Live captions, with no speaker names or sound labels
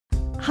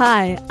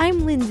Hi,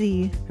 I'm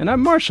Lindsay. And I'm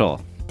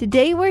Marshall.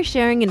 Today we're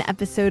sharing an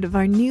episode of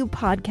our new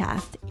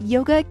podcast,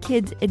 Yoga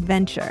Kids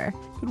Adventure.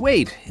 But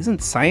wait,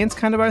 isn't science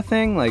kind of our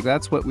thing? Like,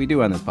 that's what we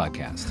do on this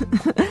podcast.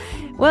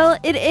 Well,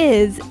 it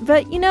is,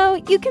 but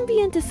you can be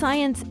into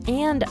science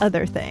and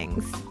other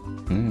things.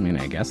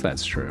 I guess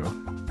that's true.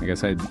 I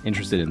guess I'm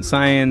interested in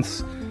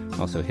science,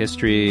 also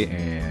history,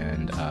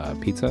 and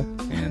pizza,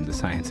 and the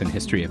science and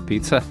history of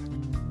pizza.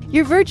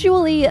 You're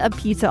virtually a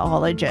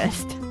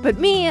pizzaologist. But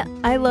me,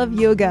 I love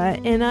yoga,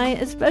 and I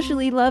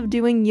especially love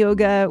doing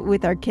yoga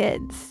with our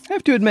kids. I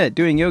have to admit,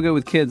 doing yoga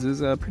with kids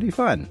is pretty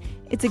fun.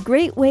 It's a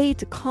great way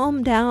to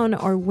calm down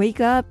or wake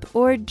up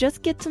or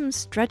just get some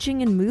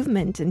stretching and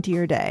movement into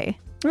your day.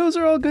 Those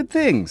are all good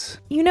things.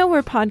 You know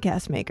we're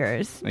podcast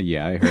makers.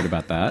 Yeah, I heard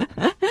about that.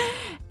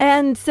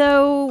 And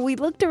so we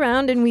looked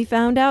around and we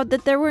found out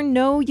that there were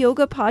no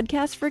yoga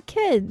podcasts for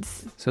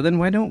kids. So then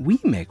why don't we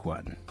make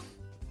one?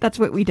 That's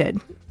what we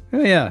did. Oh,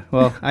 yeah.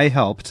 Well, I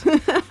helped,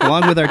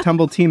 along with our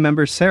Tumble team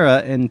member, Sarah,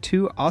 and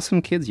two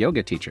awesome kids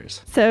yoga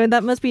teachers. So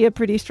that must be a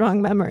pretty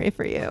strong memory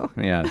for you.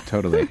 Yeah,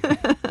 totally.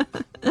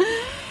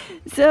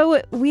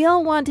 So we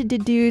all wanted to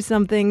do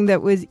something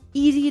that was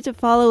easy to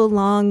follow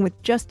along with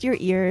just your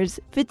ears,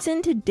 fits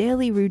into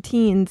daily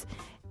routines,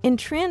 and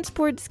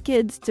transports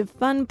kids to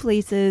fun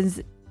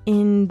places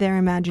in their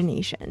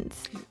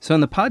imaginations. So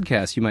in the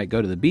podcast, you might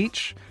go to the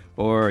beach,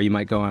 or you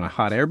might go on a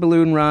hot air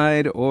balloon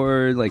ride,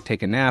 or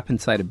take a nap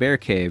inside a bear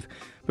cave.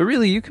 But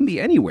really, you can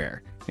be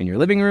anywhere, in your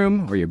living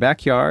room, or your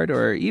backyard,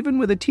 or even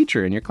with a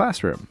teacher in your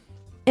classroom.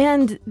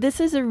 And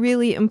this is a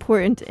really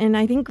important and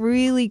I think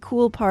really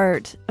cool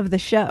part of the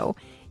show.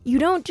 You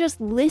don't just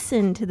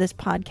listen to this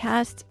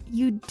podcast,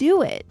 you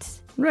do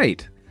it.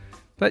 Right.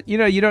 But, you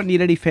don't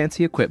need any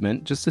fancy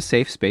equipment, just a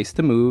safe space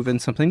to move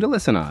and something to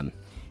listen on.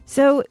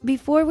 So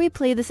before we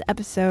play this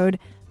episode,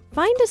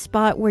 find a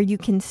spot where you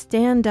can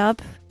stand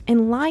up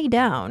and lie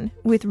down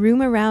with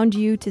room around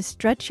you to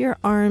stretch your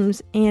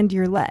arms and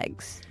your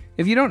legs.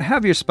 If you don't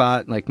have your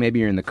spot, like maybe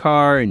you're in the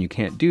car and you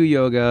can't do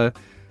yoga,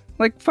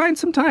 find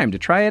some time to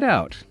try it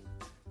out.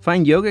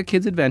 Find Yoga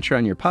Kids Adventure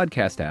on your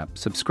podcast app,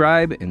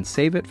 subscribe, and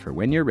save it for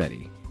when you're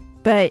ready.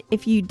 But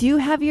if you do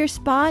have your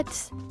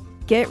spot,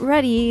 get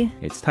ready.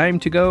 It's time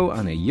to go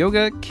on a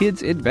Yoga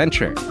Kids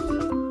Adventure.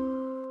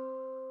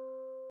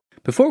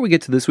 Before we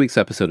get to this week's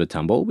episode of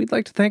Tumble, we'd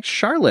like to thank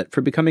Charlotte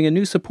for becoming a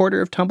new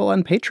supporter of Tumble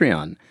on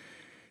Patreon.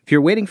 If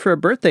you're waiting for a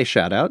birthday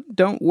shout-out,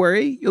 don't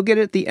worry, you'll get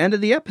it at the end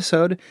of the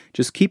episode.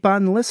 Just keep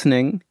on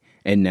listening.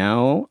 And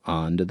now,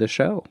 on to the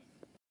show.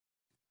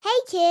 Hey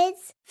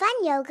kids, fun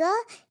yoga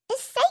is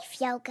safe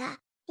yoga.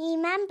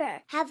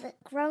 Remember, have a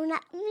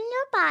grown-up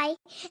nearby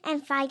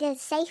and find a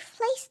safe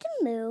place to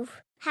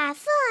move. Have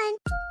fun!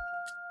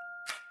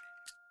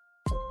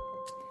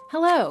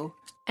 Hello,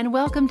 and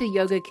welcome to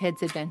Yoga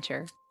Kids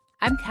Adventure.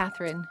 I'm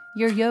Catherine,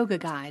 your yoga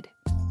guide.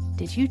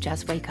 Did you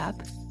just wake up?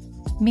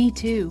 Me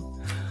too.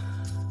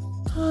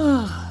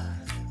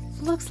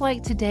 Looks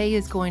like today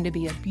is going to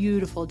be a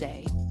beautiful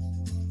day.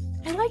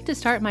 I like to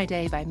start my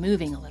day by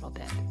moving a little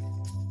bit.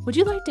 Would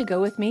you like to go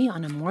with me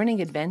on a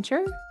morning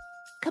adventure?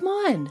 Come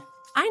on,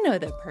 I know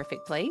the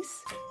perfect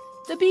place.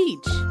 The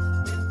beach.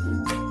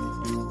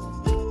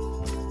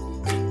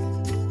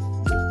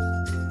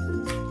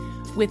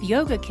 With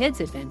Yoga Kids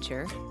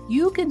Adventure,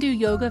 you can do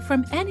yoga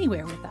from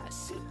anywhere with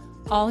us.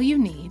 All you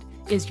need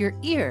is your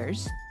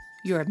ears,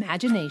 your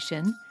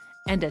imagination,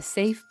 and a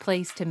safe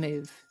place to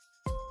move.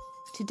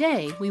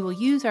 Today, we will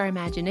use our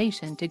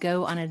imagination to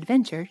go on an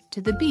adventure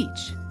to the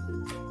beach.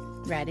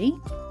 Ready?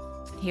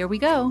 Here we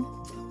go.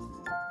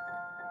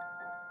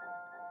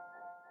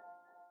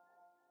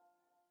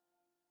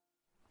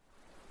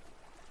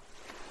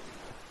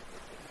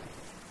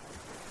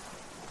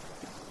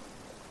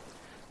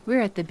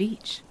 We're at the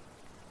beach.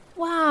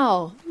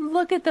 Wow,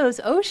 look at those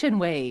ocean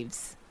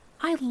waves.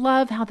 I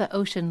love how the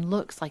ocean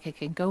looks like it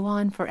can go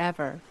on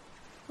forever.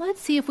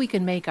 Let's see if we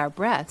can make our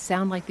breath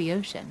sound like the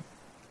ocean.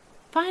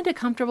 Find a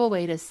comfortable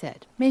way to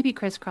sit, maybe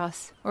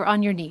crisscross or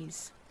on your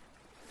knees.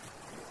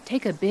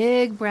 Take a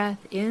big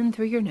breath in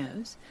through your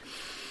nose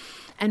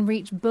and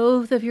reach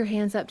both of your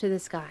hands up to the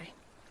sky.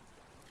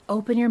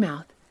 Open your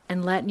mouth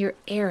and let your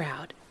air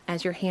out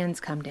as your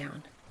hands come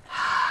down.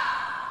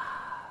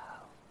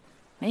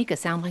 Make a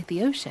sound like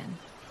the ocean.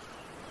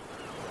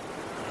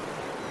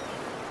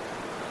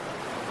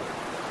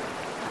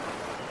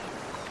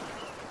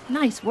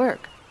 Nice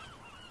work.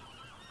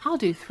 I'll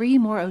do 3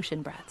 more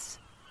ocean breaths.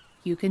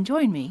 You can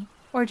join me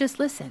or just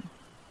listen.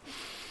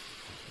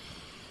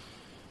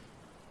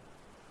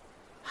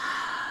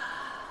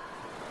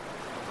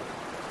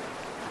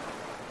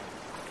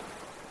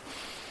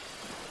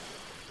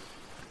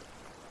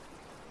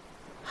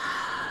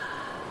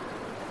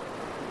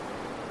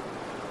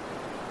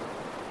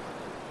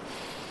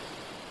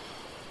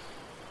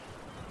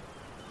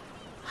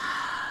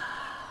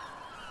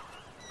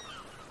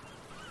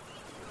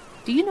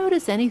 Do you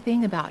notice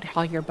anything about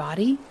how your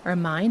body or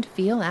mind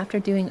feel after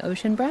doing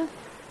ocean breath?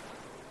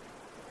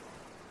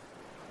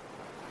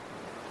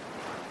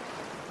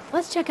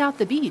 Let's check out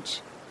the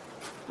beach.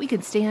 We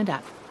can stand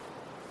up.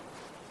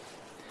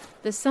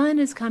 The sun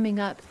is coming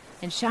up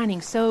and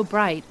shining so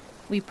bright,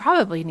 we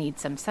probably need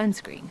some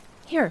sunscreen.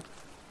 Here,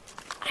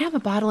 I have a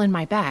bottle in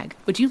my bag.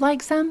 Would you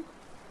like some?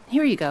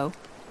 Here you go.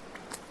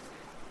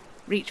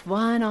 Reach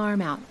one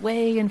arm out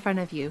way in front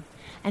of you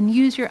and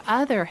use your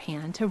other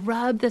hand to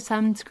rub the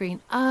sunscreen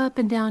up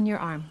and down your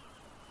arm.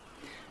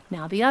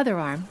 Now the other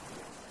arm.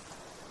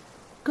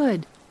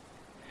 Good.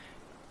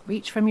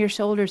 Reach from your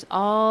shoulders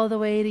all the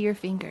way to your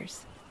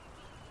fingers.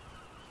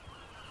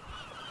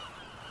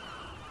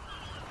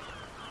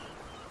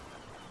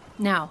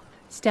 Now,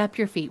 step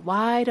your feet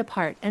wide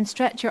apart and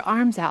stretch your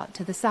arms out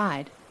to the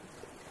side.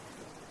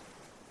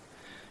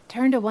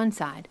 Turn to one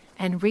side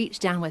and reach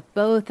down with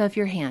both of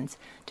your hands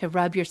to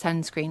rub your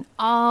sunscreen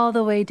all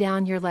the way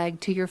down your leg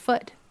to your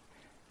foot,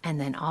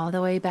 and then all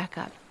the way back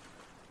up.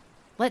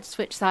 Let's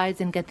switch sides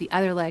and get the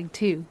other leg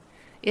too.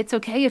 It's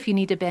okay if you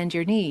need to bend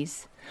your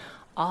knees.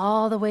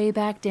 All the way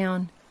back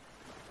down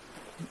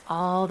and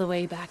all the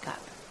way back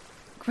up.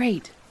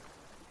 Great.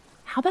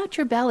 How about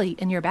your belly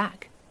and your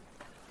back?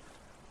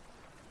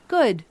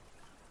 Good.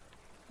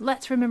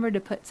 Let's remember to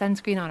put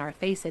sunscreen on our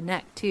face and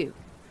neck too.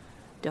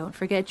 Don't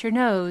forget your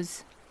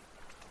nose.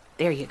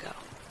 There you go.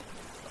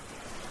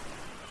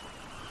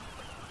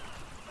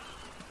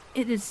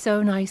 It is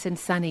so nice and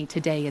sunny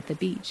today at the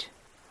beach.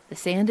 The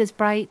sand is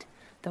bright,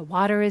 the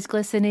water is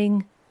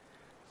glistening.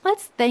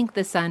 Let's thank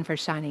the sun for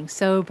shining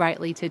so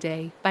brightly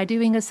today by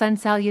doing a sun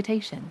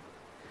salutation.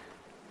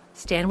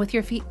 Stand with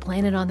your feet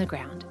planted on the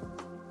ground.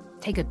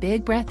 Take a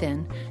big breath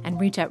in and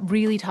reach up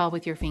really tall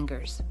with your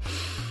fingers.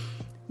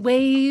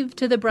 Wave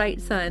to the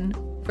bright sun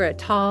for a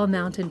tall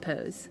mountain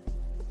pose.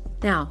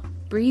 Now,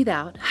 breathe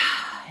out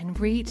and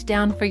reach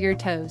down for your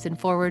toes and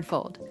forward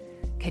fold.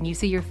 Can you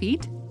see your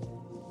feet?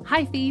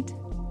 Hi, feet.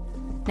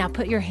 Now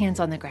put your hands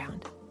on the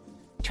ground.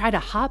 Try to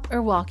hop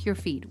or walk your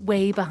feet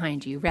way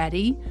behind you.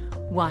 Ready?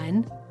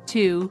 1,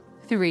 2,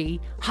 3,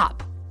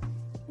 hop.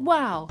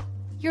 Wow,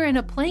 you're in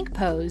a plank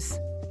pose.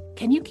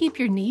 Can you keep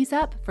your knees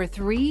up for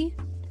 3,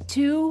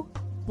 2,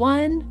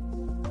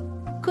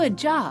 1? Good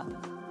job.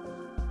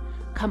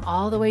 Come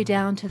all the way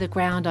down to the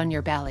ground on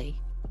your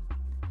belly.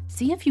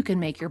 See if you can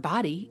make your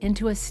body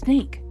into a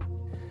snake.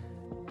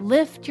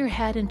 Lift your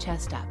head and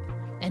chest up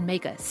and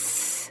make a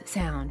S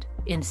sound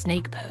in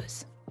snake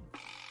pose.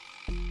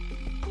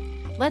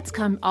 Let's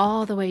come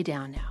all the way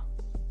down now.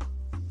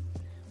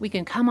 We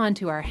can come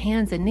onto our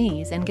hands and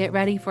knees and get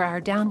ready for our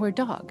downward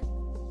dog.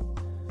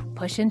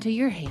 Push into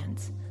your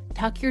hands,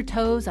 tuck your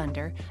toes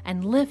under,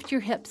 and lift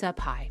your hips up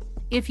high.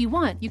 If you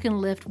want, you can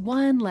lift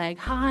one leg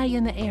high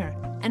in the air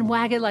and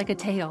wag it like a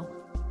tail.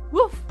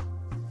 Woof!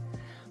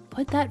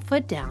 Put that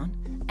foot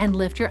down and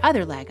lift your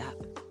other leg up.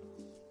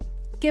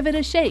 Give it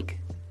a shake.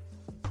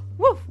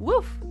 Woof,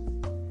 woof.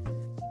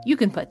 You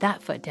can put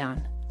that foot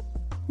down.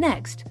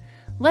 Next,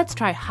 let's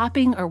try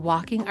hopping or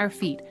walking our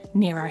feet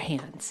near our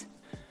hands.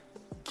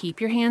 Keep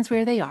your hands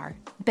where they are,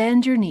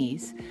 bend your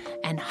knees,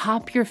 and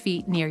hop your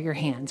feet near your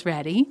hands.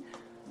 Ready?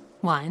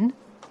 1,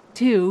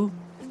 2,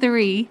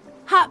 3,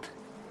 hop!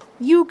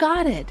 You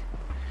got it!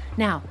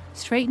 Now,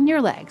 straighten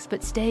your legs,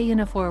 but stay in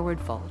a forward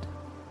fold.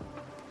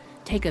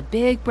 Take a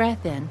big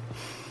breath in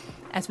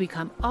as we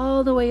come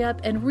all the way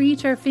up and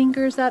reach our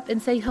fingers up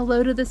and say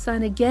hello to the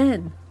sun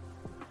again.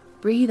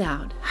 Breathe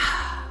out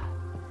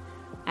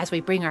as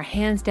we bring our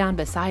hands down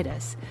beside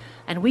us,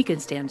 and we can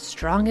stand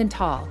strong and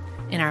tall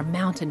in our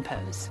mountain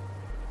pose.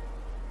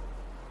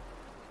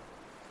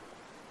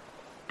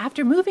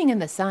 After moving in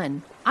the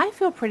sun, I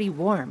feel pretty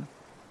warm.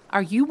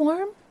 Are you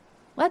warm?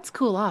 Let's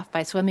cool off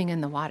by swimming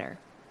in the water.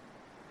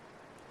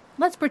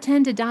 Let's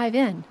pretend to dive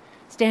in.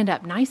 Stand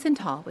up nice and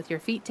tall with your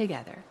feet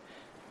together.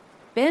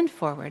 Bend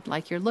forward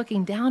like you're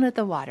looking down at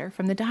the water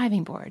from the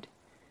diving board.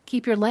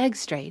 Keep your legs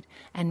straight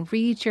and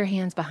reach your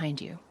hands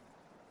behind you.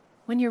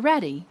 When you're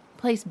ready,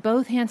 place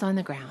both hands on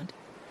the ground.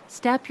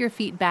 Step your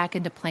feet back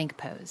into plank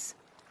pose.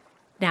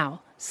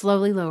 Now,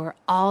 slowly lower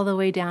all the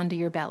way down to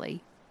your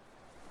belly.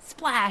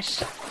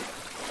 Splash!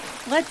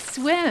 Let's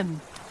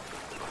swim!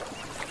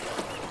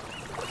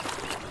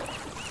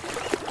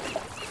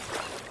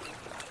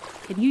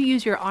 Can you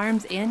use your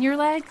arms and your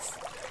legs?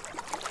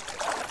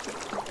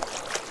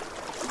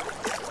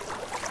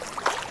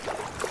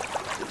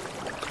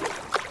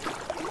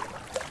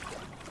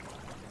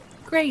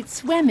 Great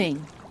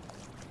swimming!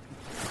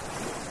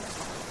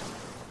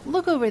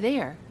 Look over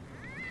there.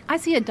 I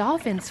see a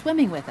dolphin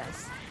swimming with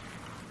us.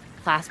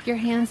 Clasp your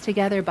hands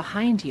together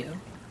behind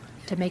you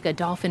to make a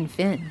dolphin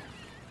fin.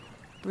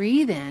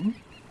 Breathe in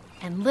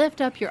and lift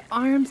up your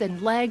arms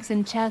and legs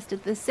and chest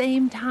at the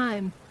same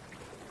time.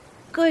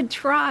 Good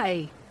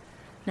try.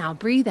 Now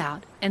breathe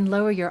out and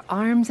lower your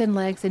arms and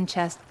legs and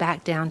chest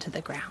back down to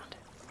the ground.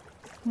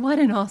 What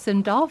an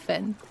awesome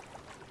dolphin.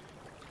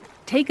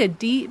 Take a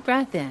deep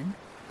breath in,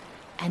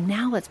 and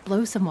now let's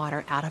blow some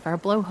water out of our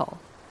blowhole.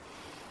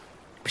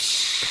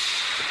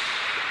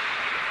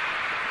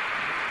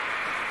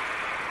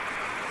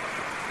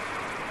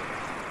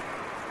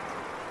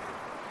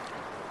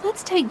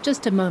 Let's take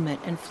just a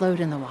moment and float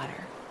in the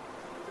water.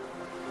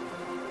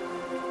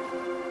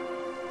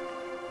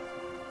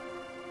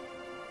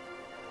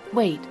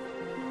 Wait,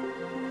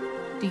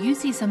 Do you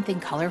see something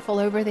colorful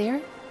over there?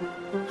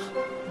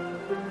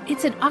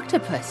 It's an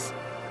octopus.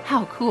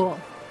 How cool.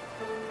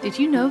 Did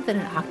you know that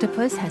an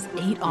octopus has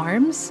 8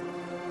 arms?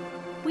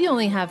 We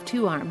only have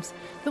 2 arms,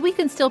 but we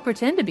can still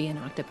pretend to be an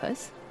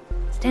octopus.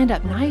 Stand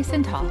up nice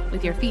and tall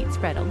with your feet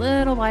spread a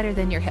little wider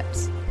than your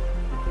hips.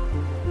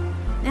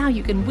 Now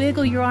you can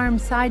wiggle your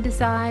arms side to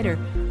side or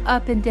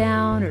up and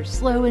down or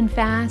slow and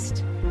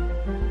fast,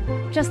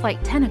 just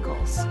like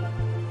tentacles.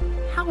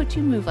 How would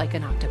you move like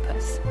an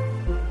octopus?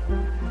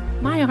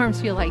 My arms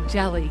feel like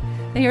jelly.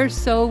 They are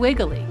so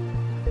wiggly.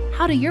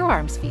 How do your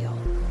arms feel?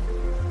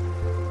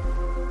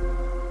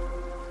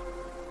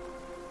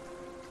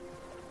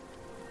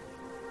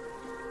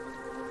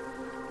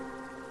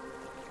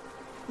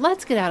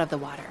 Let's get out of the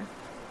water.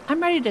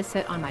 I'm ready to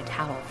sit on my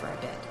towel for a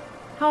bit.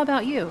 How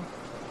about you?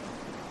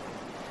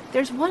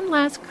 There's one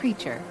last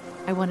creature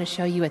I want to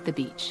show you at the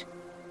beach.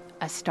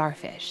 A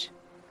starfish.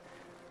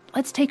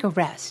 Let's take a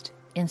rest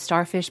in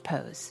starfish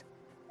pose.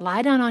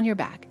 Lie down on your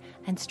back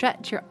and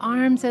stretch your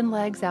arms and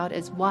legs out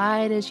as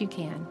wide as you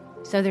can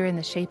so they're in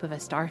the shape of a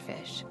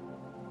starfish.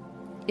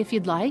 If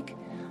you'd like,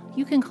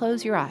 you can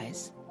close your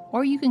eyes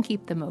or you can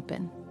keep them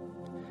open.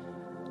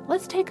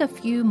 Let's take a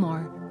few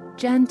more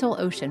gentle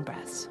ocean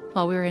breaths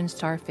while we're in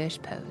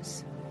starfish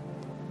pose.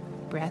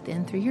 Breath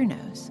in through your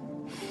nose.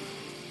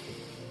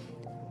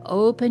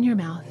 Open your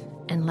mouth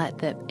and let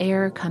the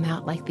air come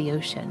out like the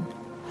ocean.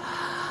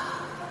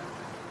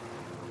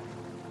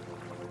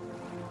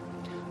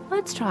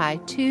 Let's try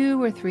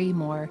 2 or 3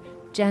 more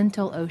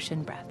gentle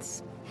ocean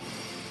breaths.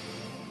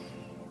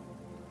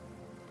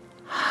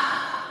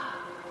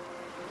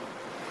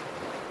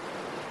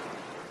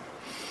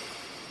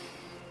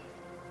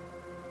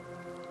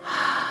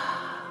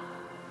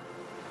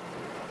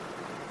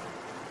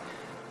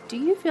 Do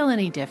you feel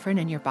any different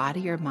in your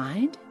body or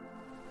mind?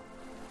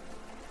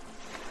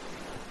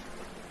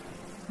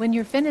 When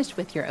you're finished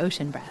with your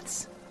ocean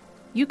breaths,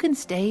 you can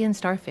stay in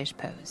starfish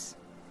pose,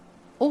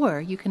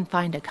 or you can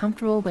find a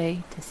comfortable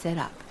way to sit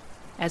up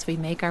as we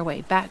make our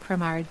way back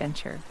from our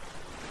adventure.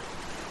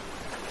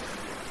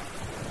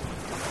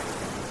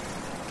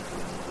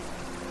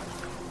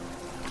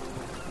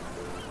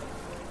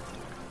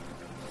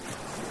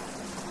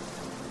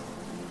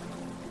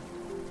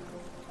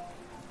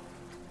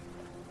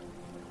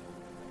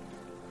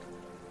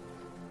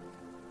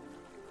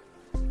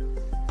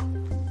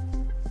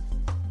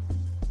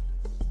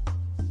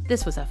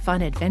 This was a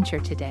fun adventure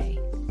today.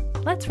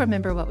 Let's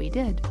remember what we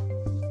did.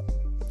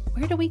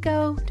 Where do we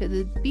go? To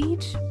the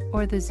beach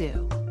or the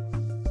zoo?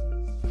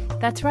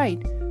 That's right,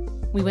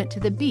 we went to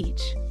the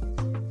beach.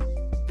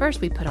 First,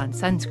 we put on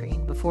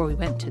sunscreen before we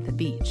went to the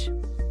beach.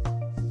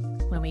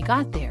 When we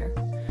got there,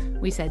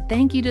 we said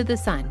thank you to the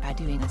sun by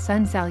doing a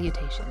sun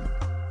salutation.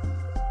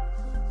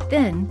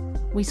 Then,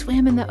 we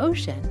swam in the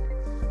ocean.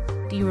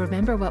 Do you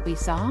remember what we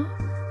saw?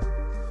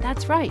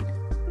 That's right,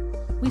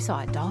 we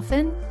saw a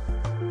dolphin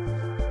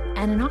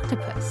and an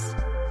octopus.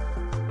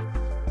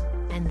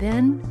 And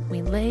then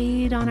we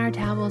laid on our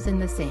towels in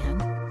the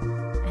sand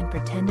and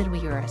pretended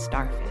we were a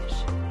starfish.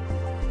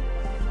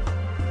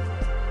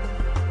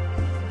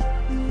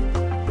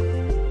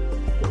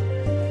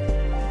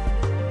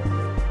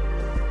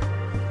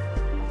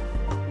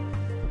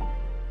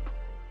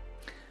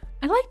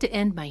 I like to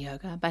end my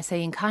yoga by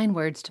saying kind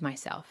words to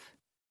myself.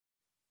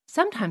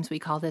 Sometimes we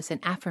call this an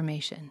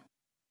affirmation.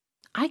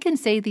 I can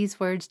say these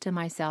words to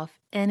myself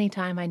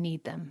anytime I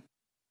need them.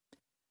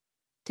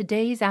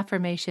 Today's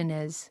affirmation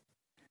is,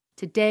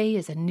 today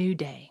is a new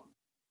day.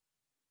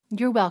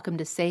 You're welcome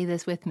to say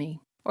this with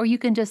me, or you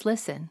can just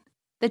listen.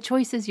 The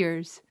choice is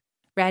yours.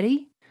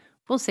 Ready?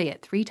 We'll say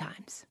it 3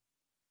 times.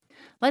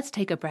 Let's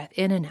take a breath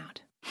in and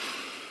out.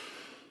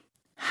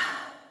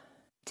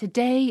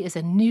 Today is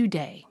a new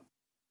day.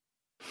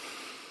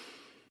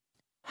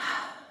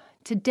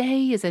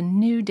 Today is a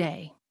new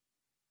day.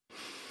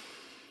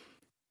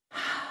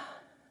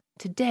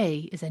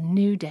 Today is a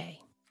new day.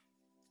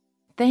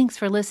 Thanks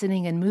for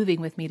listening and moving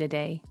with me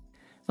today.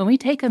 When we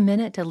take a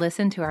minute to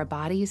listen to our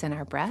bodies and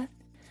our breath,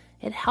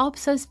 it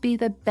helps us be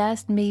the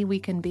best me we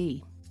can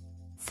be.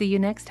 See you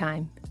next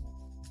time.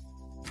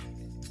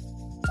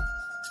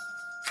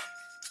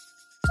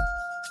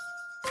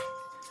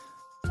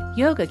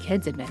 Yoga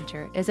Kids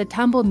Adventure is a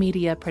Tumble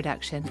Media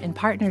production in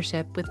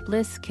partnership with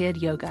Bliss Kid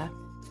Yoga.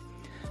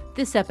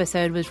 This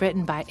episode was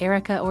written by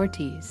Erica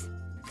Ortiz,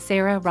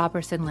 Sarah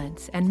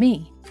Robertson-Lentz, and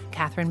me,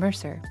 Catherine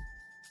Mercer.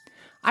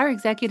 Our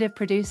executive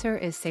producer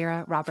is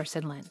Sarah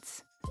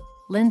Robertson-Lentz.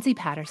 Lindsay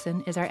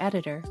Patterson is our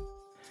editor.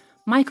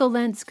 Michael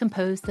Lentz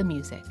composed the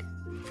music.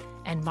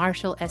 And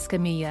Marshall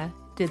Escamilla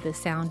did the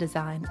sound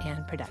design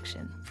and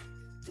production.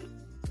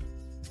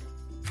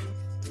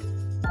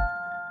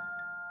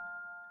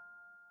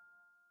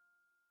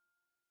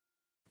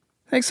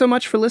 Thanks so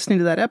much for listening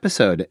to that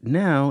episode.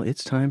 Now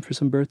it's time for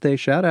some birthday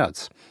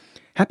shout-outs.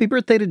 Happy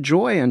birthday to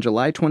Joy on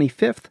July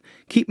 25th.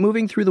 Keep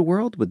moving through the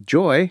world with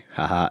joy,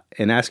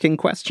 and asking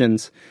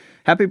questions.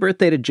 Happy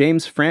birthday to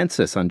James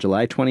Francis on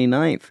July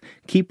 29th.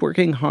 Keep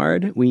working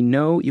hard. We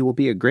know you will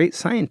be a great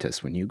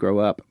scientist when you grow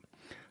up.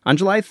 On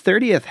July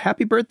 30th,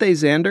 happy birthday,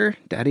 Xander.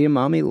 Daddy and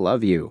Mommy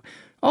love you.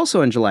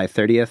 Also on July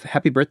 30th,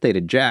 happy birthday to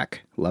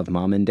Jack. Love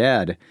Mom and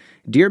Dad.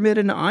 Dear Mid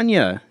and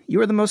Anya,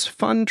 you are the most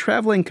fun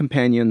traveling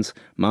companions.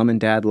 Mom and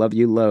Dad love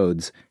you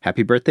loads.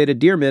 Happy birthday to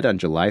Dear Mid on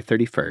July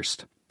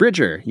 31st.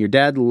 Bridger, your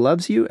dad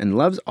loves you and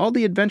loves all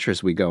the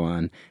adventures we go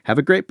on. Have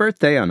a great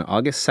birthday on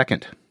August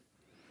 2nd.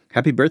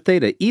 Happy birthday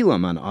to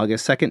Elam on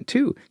August 2nd,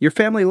 too. Your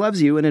family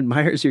loves you and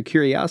admires your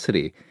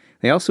curiosity.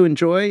 They also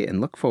enjoy and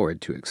look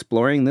forward to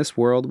exploring this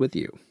world with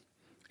you.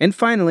 And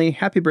finally,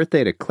 happy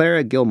birthday to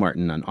Clara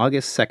Gilmartin on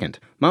August 2nd.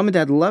 Mom and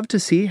Dad love to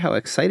see how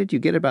excited you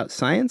get about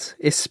science,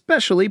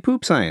 especially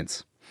poop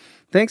science.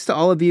 Thanks to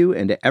all of you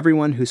and to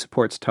everyone who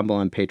supports Tumble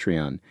on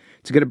Patreon.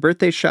 To get a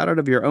birthday shout-out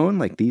of your own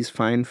like these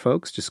fine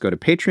folks, just go to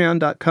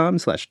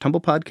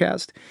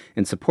patreon.com/tumblepodcast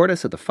and support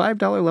us at the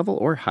 $5 level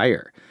or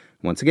higher.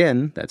 Once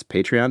again, that's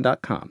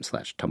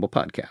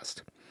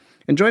patreon.com/tumblepodcast.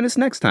 And join us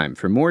next time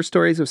for more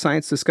stories of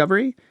science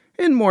discovery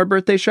and more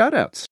birthday shout-outs.